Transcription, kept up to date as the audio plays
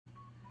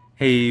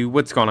Hey,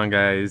 what's going on,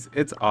 guys?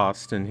 It's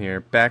Austin here,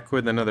 back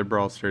with another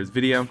Brawl Stars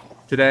video.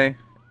 Today,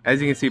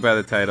 as you can see by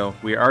the title,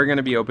 we are going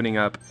to be opening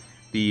up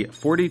the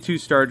 42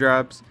 star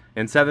drops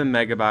and 7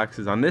 mega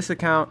boxes on this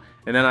account,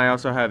 and then I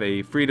also have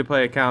a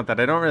free-to-play account that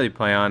I don't really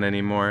play on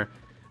anymore.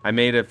 I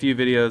made a few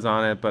videos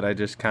on it, but I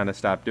just kind of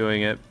stopped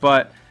doing it.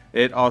 But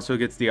it also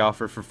gets the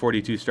offer for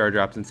 42 star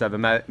drops and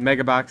 7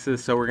 mega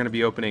boxes, so we're going to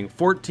be opening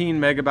 14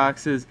 mega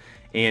boxes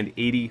and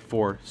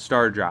 84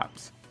 star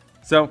drops.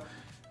 So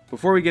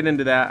before we get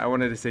into that, I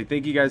wanted to say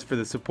thank you guys for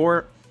the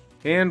support,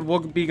 and we'll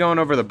be going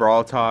over the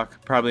Brawl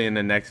Talk probably in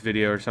the next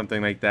video or something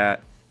like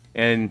that.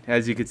 And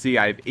as you can see,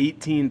 I have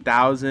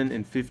 18,000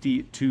 and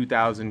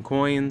 52,000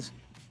 coins,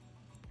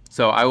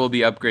 so I will be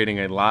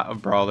upgrading a lot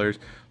of brawlers,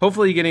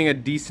 hopefully getting a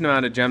decent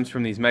amount of gems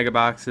from these mega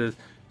boxes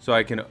so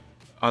I can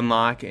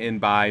unlock and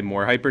buy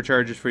more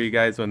hypercharges for you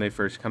guys when they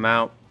first come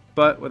out.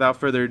 But without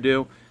further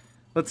ado,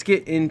 let's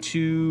get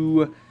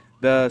into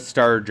the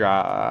star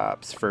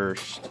drops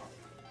first.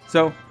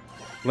 So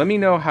let me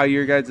know how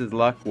your guys'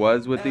 luck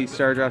was with these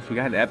star drops. We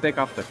got an epic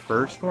off the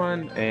first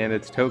one, and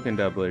it's token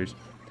doublers.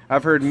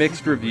 I've heard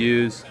mixed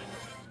reviews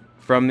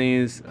from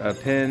these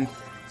pin.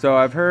 So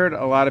I've heard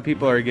a lot of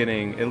people are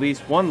getting at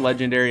least one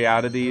legendary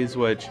out of these,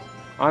 which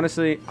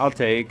honestly I'll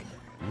take.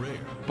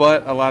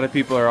 But a lot of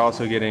people are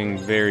also getting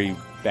very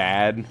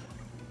bad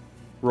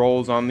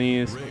rolls on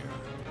these.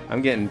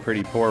 I'm getting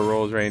pretty poor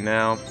rolls right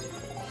now.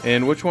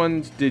 And which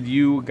ones did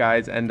you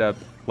guys end up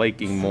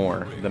liking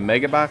more? The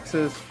mega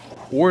boxes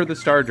or the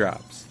star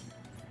drops?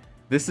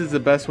 This is the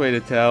best way to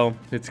tell.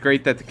 It's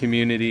great that the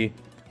community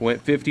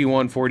went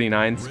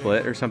 51-49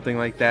 split or something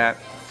like that,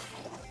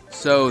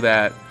 so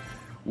that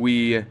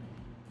we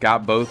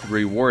got both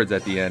rewards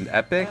at the end,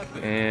 epic,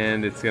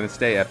 and it's gonna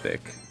stay epic.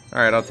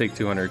 Alright, I'll take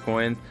 200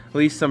 coins. At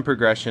least some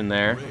progression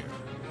there.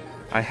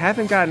 I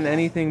haven't gotten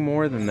anything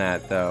more than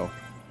that though.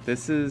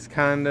 This is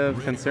kind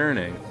of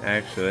concerning,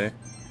 actually.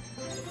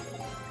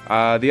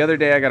 The other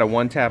day I got a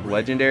one-tap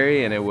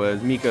legendary, and it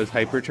was Miko's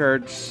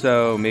hypercharge,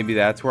 so maybe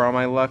that's where all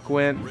my luck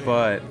went.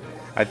 But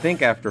I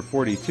think after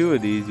 42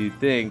 of these, you'd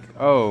think,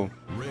 oh,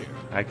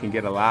 I can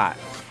get a lot.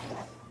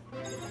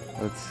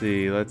 Let's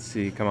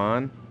see, come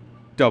on.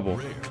 Double.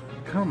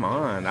 Come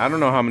on. I don't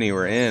know how many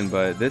were in,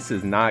 but this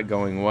is not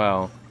going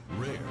well.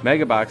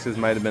 Mega boxes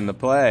might have been the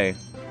play.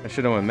 I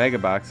should have went mega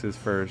boxes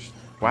first.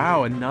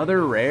 Wow,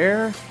 another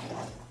rare?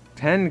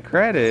 10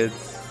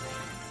 credits?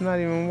 Not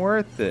even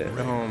worth it.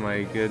 Oh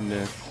my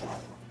goodness.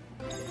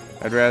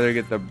 I'd rather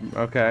get the,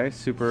 okay,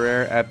 super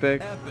rare,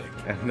 epic,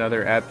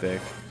 another epic.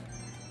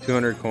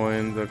 200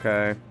 coins,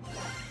 okay.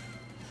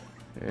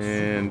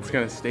 And it's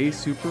gonna stay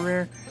super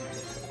rare.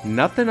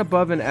 Nothing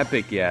above an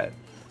epic yet,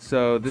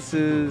 so this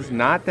is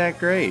not that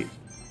great.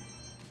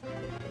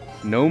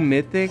 No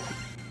mythic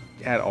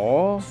at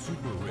all.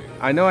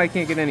 I know I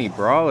can't get any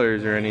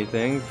brawlers or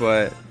anything,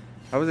 but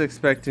I was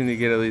expecting to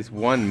get at least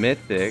one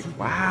mythic.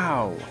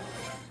 Wow.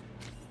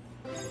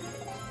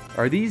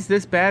 Are these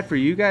this bad for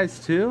you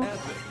guys too?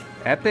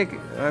 Epic,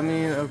 I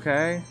mean,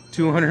 okay.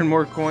 200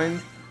 more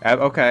coins.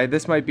 Okay,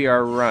 this might be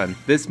our run.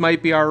 This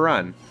might be our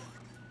run.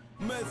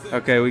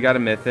 Okay, we got a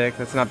mythic.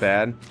 That's not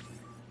bad.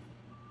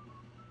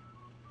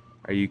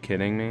 Are you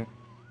kidding me?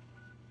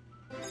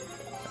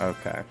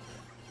 Okay.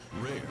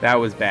 That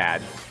was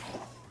bad.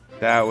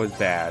 That was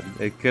bad.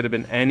 It could have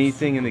been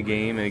anything in the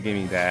game, and it gave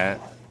me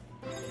that.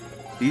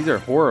 These are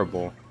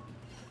horrible.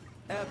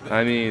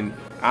 I mean,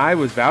 I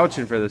was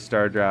vouching for the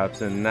star drops,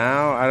 and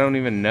now I don't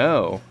even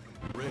know.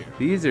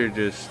 These are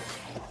just...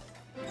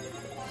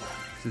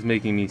 This is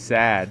making me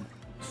sad.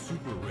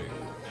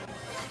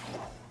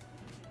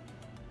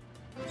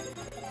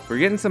 We're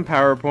getting some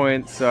power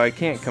points, so I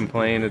can't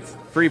complain. It's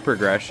free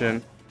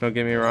progression, don't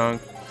get me wrong.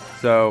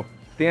 So,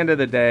 at the end of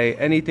the day,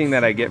 anything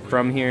that I get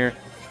from here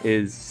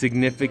is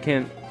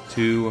significant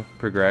to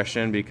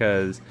progression,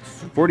 because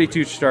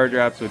 42 star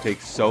drops would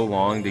take so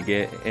long to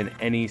get in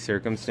any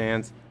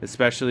circumstance,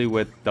 especially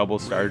with double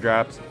star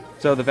drops.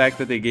 So the fact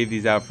that they gave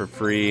these out for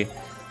free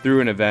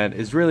through an event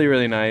is really,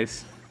 really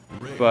nice.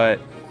 But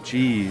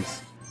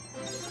jeez,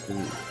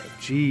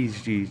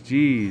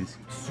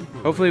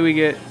 hopefully we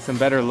get some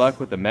better luck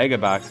with the mega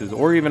boxes,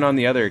 or even on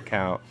the other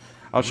account.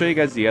 I'll show you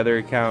guys the other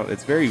account.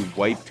 It's very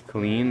wiped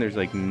clean. There's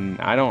like,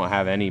 I don't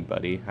have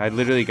anybody. I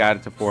literally got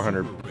it to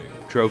 400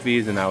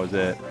 trophies, and that was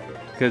it.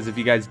 Because if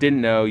you guys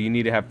didn't know, you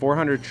need to have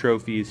 400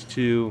 trophies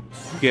to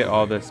get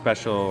all the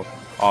special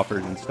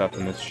offers and stuff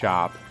in this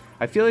shop.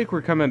 I feel like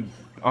we're coming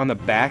on the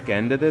back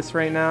end of this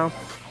right now,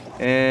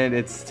 and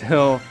it's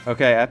still,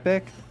 okay,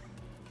 epic,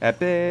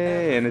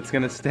 and it's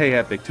gonna stay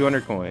epic.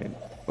 200 coin.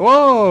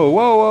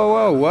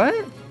 Whoa, what?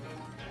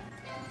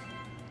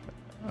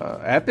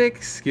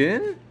 Epic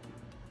skin?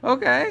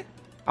 Okay,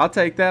 I'll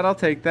take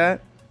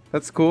that.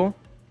 That's cool.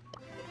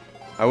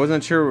 I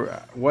wasn't sure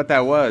what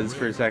that was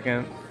for a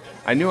second.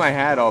 I knew I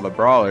had all the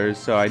brawlers,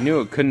 so I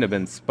knew it couldn't have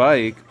been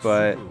Spike,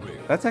 but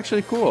that's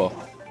actually cool.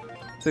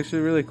 It's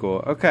actually really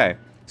cool. Okay,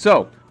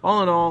 so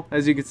all in all,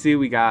 as you can see,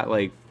 we got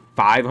like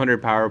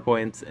 500 power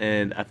points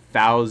and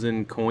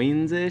 1,000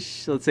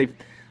 coins-ish. Let's say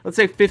let's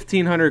say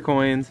 1,500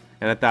 coins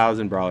and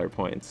 1,000 brawler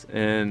points.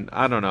 And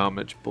I don't know how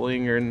much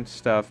bling and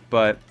stuff,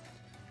 but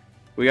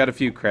we got a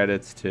few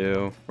credits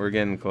too. We're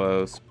getting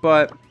close.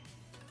 But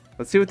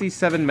let's see what these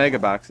 7 mega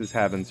boxes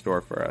have in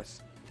store for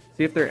us.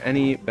 See if they're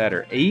any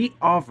better. 8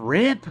 off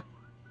rip?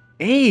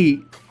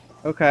 8?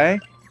 Okay.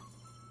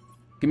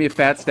 Give me a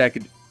fat stack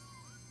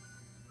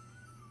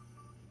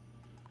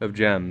of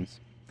gems.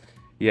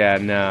 Yeah,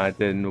 no, it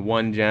didn't.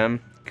 1 gem.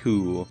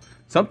 Cool.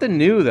 Something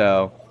new,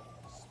 though.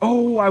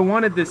 Oh, I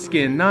wanted this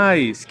skin.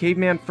 Nice.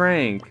 Caveman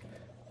Frank.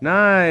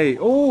 Nice.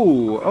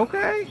 Oh,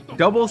 okay.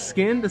 Double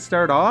skin to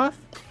start off.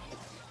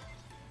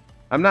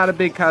 I'm not a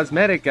big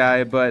cosmetic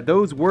guy, but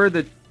those were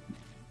the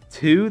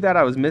 2 that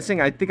I was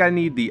missing. I think I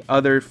need the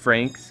other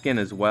Frank skin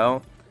as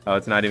well. Oh,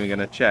 it's not even going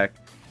to check.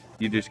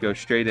 You just go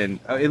straight in.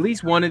 At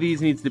least one of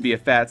these needs to be a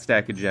fat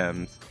stack of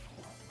gems.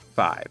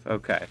 5.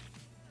 Okay.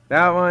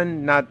 That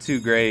one, not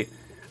too great.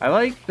 I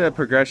like the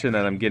progression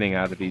that I'm getting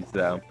out of these,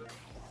 though.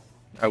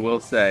 I will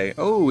say.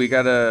 Oh, we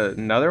got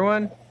another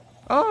one?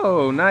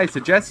 Oh, nice.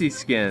 A Jesse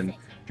skin.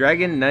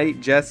 Dragon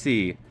Knight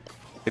Jesse.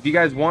 If you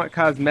guys want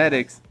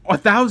cosmetics...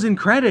 1,000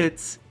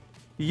 credits?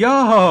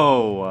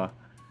 Yo!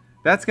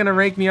 That's going to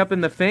rank me up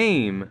in the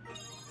fame.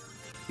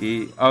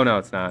 Oh, no,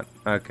 it's not.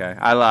 Okay.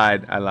 I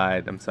lied.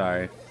 I'm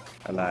sorry.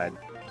 I lied.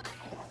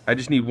 I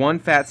just need 1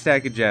 fat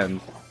stack of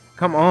gems.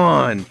 Come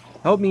on.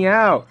 Help me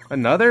out.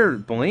 Another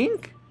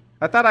blink?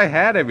 I thought I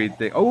had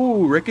everything.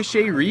 Oh,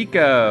 Ricochet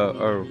Rico.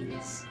 Or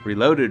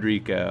Reloaded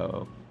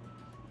Rico.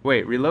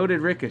 Wait, Reloaded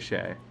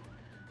Ricochet.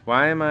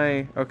 Why am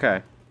I...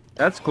 Okay.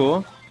 That's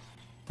cool.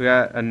 We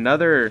got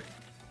another...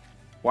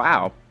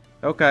 Wow.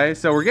 Okay,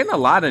 so we're getting a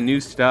lot of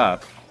new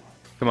stuff.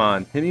 Come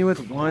on. Hit me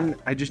with 1.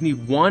 I just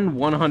need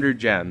 100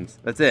 gems.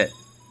 That's it.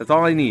 That's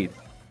all I need.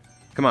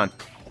 Come on.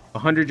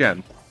 100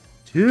 gems.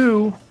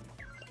 2.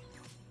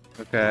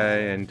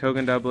 Okay, and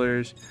token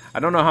doublers. I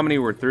don't know how many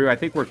we're through. I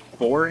think we're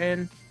 4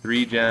 in.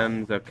 3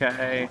 gems.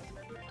 Okay.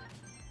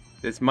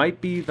 This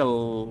might be the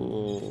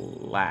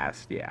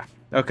last. Yeah.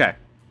 Okay.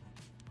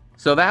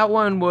 So that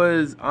one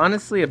was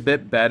honestly a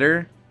bit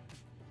better.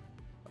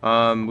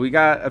 We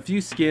got a few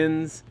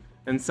skins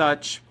and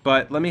such,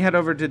 but let me head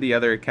over to the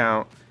other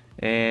account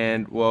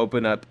and we'll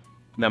open up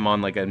them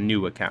on like a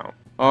new account.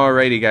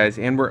 Alrighty guys,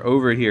 and we're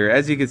over here.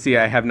 As you can see,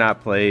 I have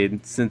not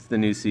played since the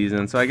new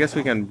season, so I guess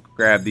we can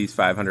grab these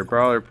 500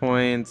 brawler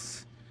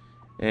points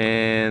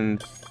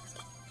and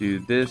do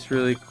this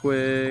really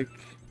quick.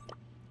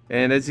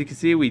 And as you can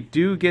see, we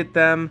do get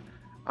them.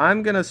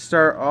 I'm gonna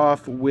start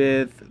off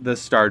with the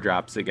star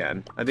drops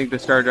again. I think the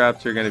star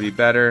drops are gonna be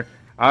better.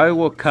 I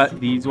will cut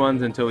these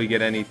ones until we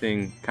get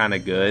anything kind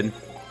of good,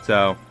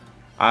 so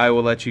I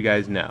will let you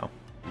guys know.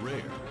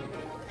 Rare.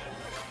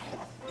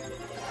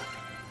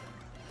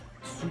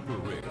 Super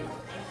rare.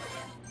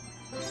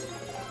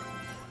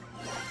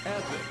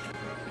 Epic.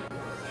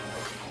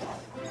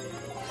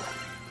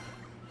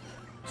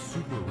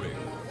 Super rare.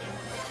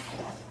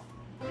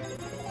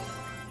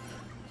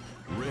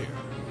 Rare.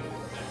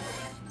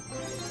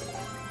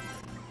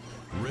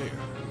 Rare.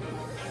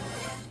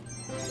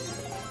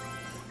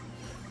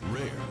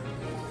 Rare.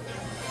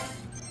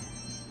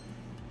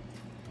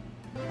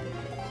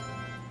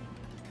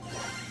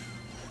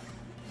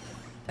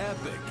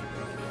 Epic.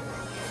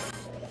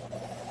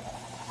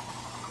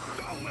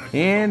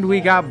 And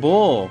we got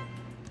Bull.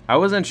 I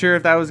wasn't sure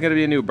if that was going to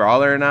be a new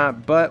brawler or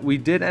not, but we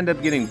did end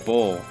up getting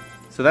Bull.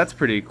 So that's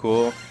pretty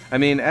cool. I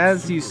mean,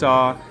 as you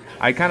saw,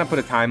 I kind of put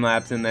a time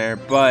lapse in there,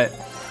 but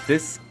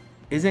this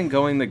isn't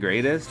going the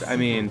greatest. I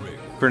mean,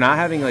 for not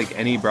having like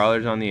any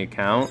brawlers on the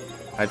account,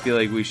 I feel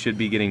like we should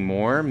be getting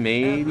more,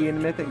 maybe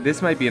in Mythic.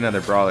 This might be another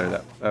brawler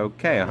though.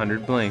 Okay,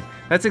 100 bling.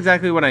 That's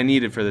exactly what I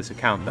needed for this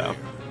account though.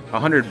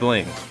 100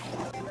 bling.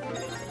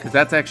 Because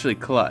that's actually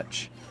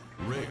clutch.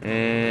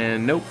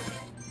 And nope.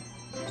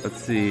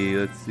 Let's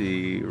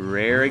see.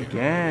 Rare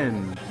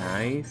again.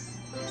 Nice.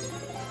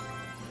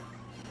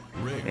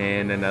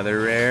 And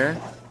another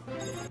rare.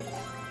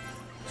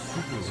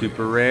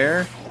 Super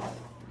rare.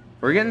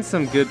 We're getting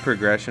some good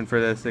progression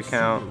for this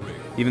account,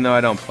 even though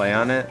I don't play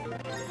on it.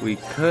 We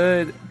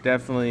could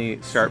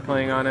definitely start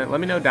playing on it. Let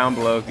me know down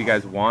below if you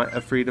guys want a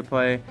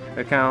free-to-play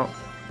account.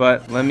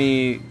 But let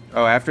me...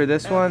 Oh, after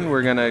this one,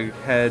 we're going to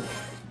head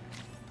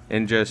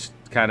and just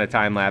kind of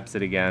time-lapse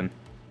it again.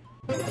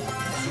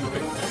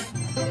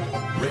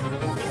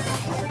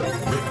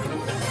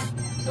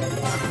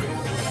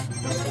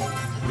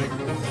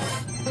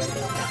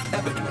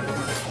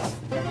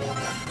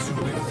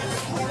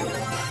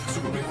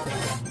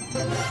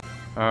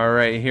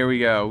 Alright, here we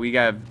go. We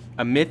got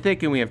a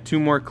mythic and we have 2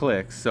 more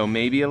clicks. So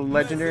maybe a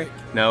legendary?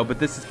 No, but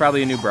this is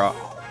probably a new brawl.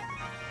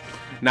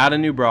 Not a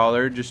new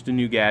brawler, just a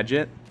new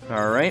gadget.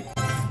 Alright.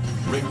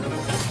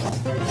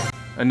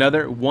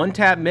 Another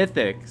 1-tap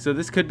mythic. So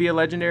this could be a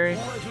legendary.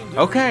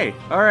 Okay.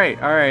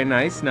 Alright.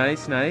 Nice.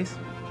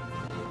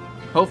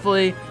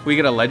 Hopefully we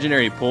get a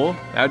legendary pull.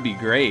 That would be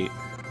great.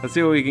 Let's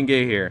see what we can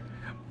get here.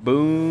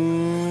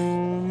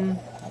 Boom.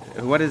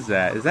 What is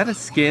that? Is that a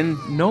skin?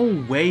 No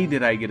way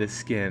did I get a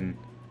skin.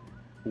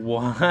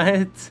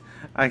 What?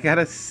 I got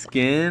a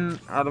skin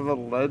out of a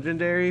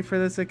legendary for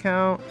this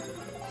account.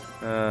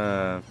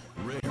 Rare.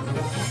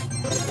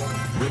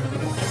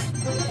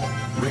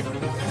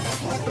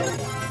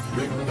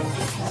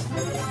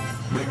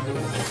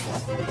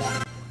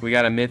 We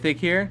got a mythic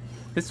here.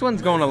 This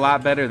one's going a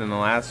lot better than the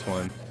last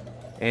one.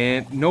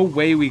 And no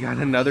way we got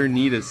another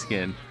Nita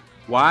skin.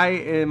 Why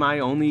am I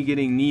only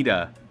getting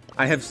Nita?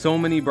 I have so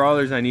many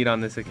brawlers I need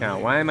on this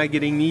account. Why am I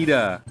getting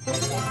Nita?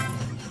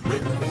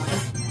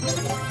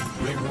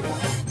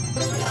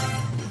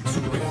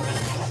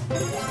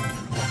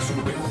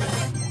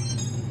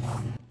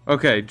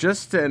 Okay,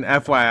 just an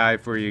FYI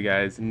for you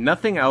guys.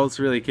 Nothing else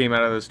really came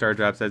out of those star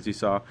drops as you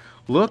saw.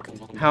 Look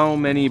how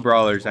many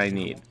brawlers I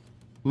need.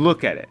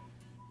 Look at it.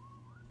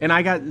 And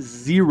I got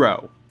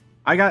 0.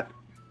 I got,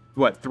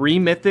 what, 3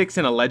 mythics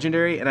and a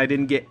legendary, and I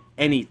didn't get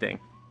anything.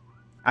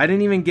 I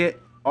didn't even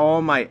get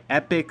all my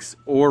epics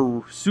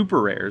or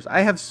super rares.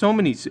 I have so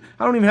many.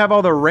 I don't even have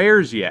all the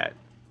rares yet.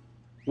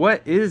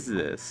 What is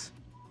this?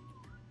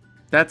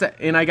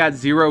 And I got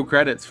 0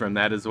 credits from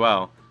that as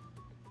well.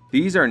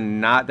 These are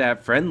not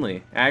that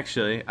friendly,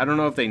 actually. I don't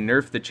know if they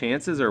nerfed the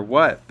chances or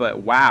what, but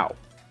wow.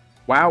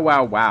 Wow,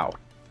 wow, wow.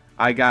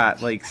 I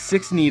got like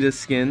 6 Nita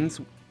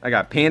skins. I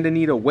got Panda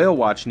Nita, Whale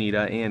Watch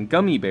Nita, and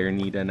Gummy Bear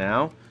Nita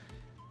now.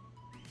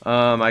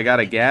 I got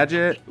a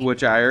gadget,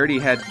 which I already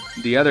had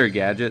the other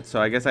gadget,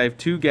 so I guess I have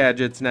 2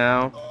 gadgets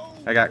now.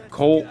 I got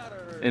Colt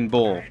and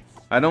Bull.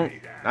 I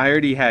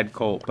already had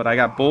Colt, but I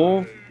got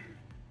Bull,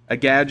 a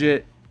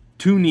gadget,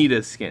 2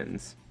 Nita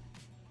skins.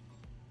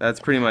 That's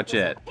pretty much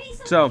it.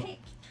 So,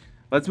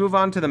 let's move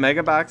on to the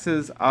mega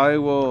boxes. I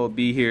will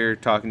be here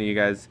talking to you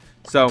guys.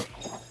 So,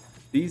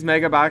 these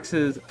mega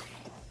boxes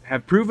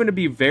have proven to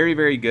be very,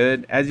 very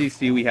good. As you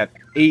see, we have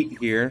 8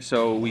 here,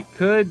 so we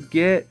could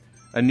get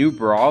a new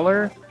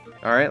brawler.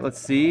 Alright, let's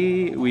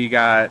see. We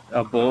got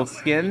a Bull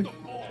skin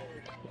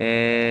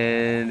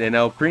and an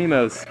El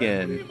Primo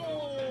skin.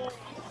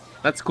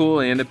 That's cool,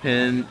 and a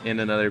pin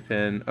and another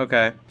pin.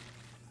 Okay.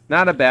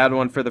 Not a bad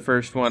one for the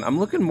first one. I'm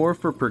looking more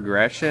for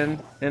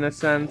progression in a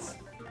sense,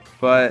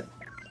 but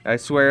I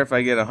swear if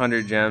I get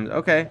 100 gems.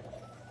 Okay.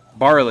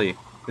 Barley.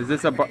 Is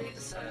this a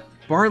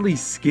Barley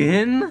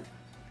skin?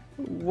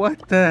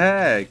 What the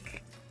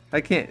heck? I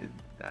can't.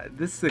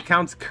 This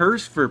account's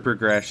cursed for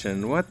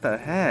progression. What the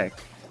heck?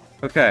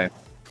 Okay.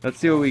 Let's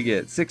see what we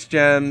get. 6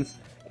 gems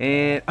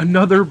and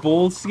another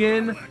Bull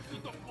skin.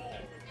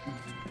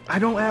 I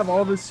don't have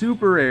all the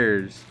super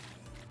rares.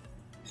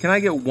 Can I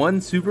get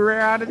 1 super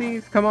rare out of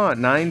these? Come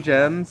on, 9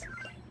 gems.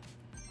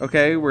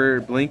 Okay,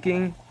 we're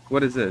blinking.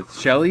 What is this?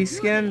 Shelly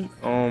skin?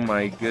 Oh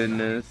my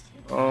goodness.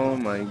 Oh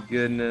my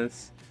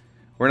goodness.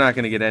 We're not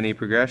going to get any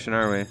progression,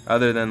 are we?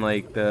 Other than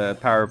like the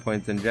power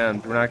points and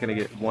gems. We're not going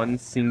to get 1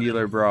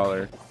 singular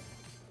brawler.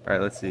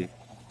 Alright, let's see.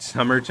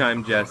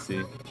 Summertime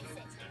Jesse.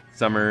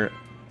 Summer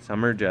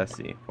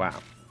Jesse. Wow.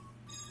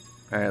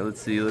 Alright, let's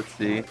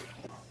see.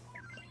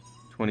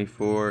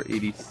 24,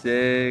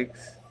 86.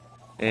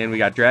 And we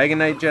got Dragon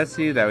Knight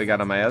Jesse that we got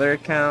on my other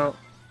account.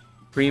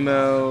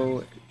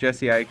 Primo,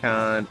 Jesse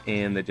Icon,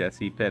 and the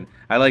Jesse pin.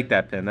 I like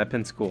that pin. That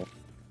pin's cool.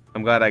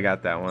 I'm glad I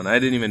got that one. I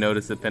didn't even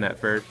notice the pin at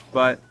first,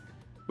 but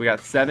we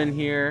got 7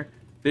 here.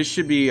 This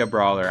should be a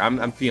brawler.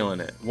 I'm feeling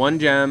it. 1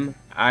 gem,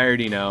 I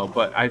already know,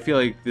 but I feel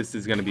like this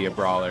is going to be a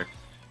brawler.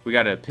 We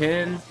got a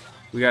pin.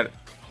 It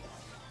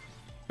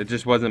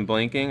just wasn't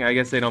blinking. I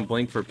guess they don't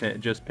blink for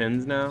just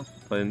pins now.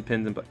 Pins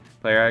and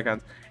player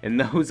icons. And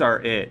those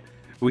are it.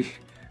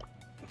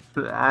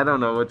 I don't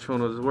know which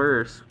one was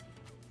worse.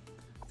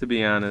 To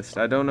be honest,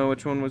 I don't know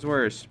which one was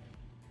worse.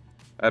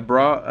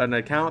 An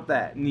account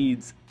that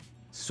needs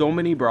so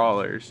many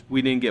brawlers,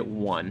 we didn't get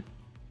 1.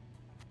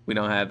 We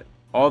don't have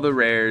all the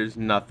rares,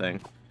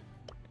 nothing.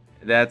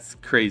 That's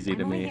crazy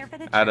to me.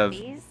 Out of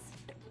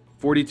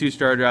 42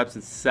 star drops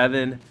and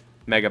 7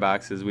 mega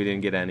boxes, we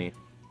didn't get any.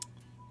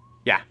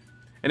 Yeah.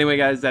 Anyway,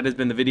 guys, that has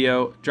been the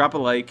video. Drop a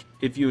like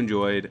if you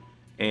enjoyed,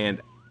 and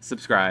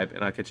subscribe,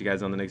 and I'll catch you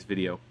guys on the next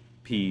video.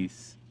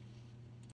 Peace.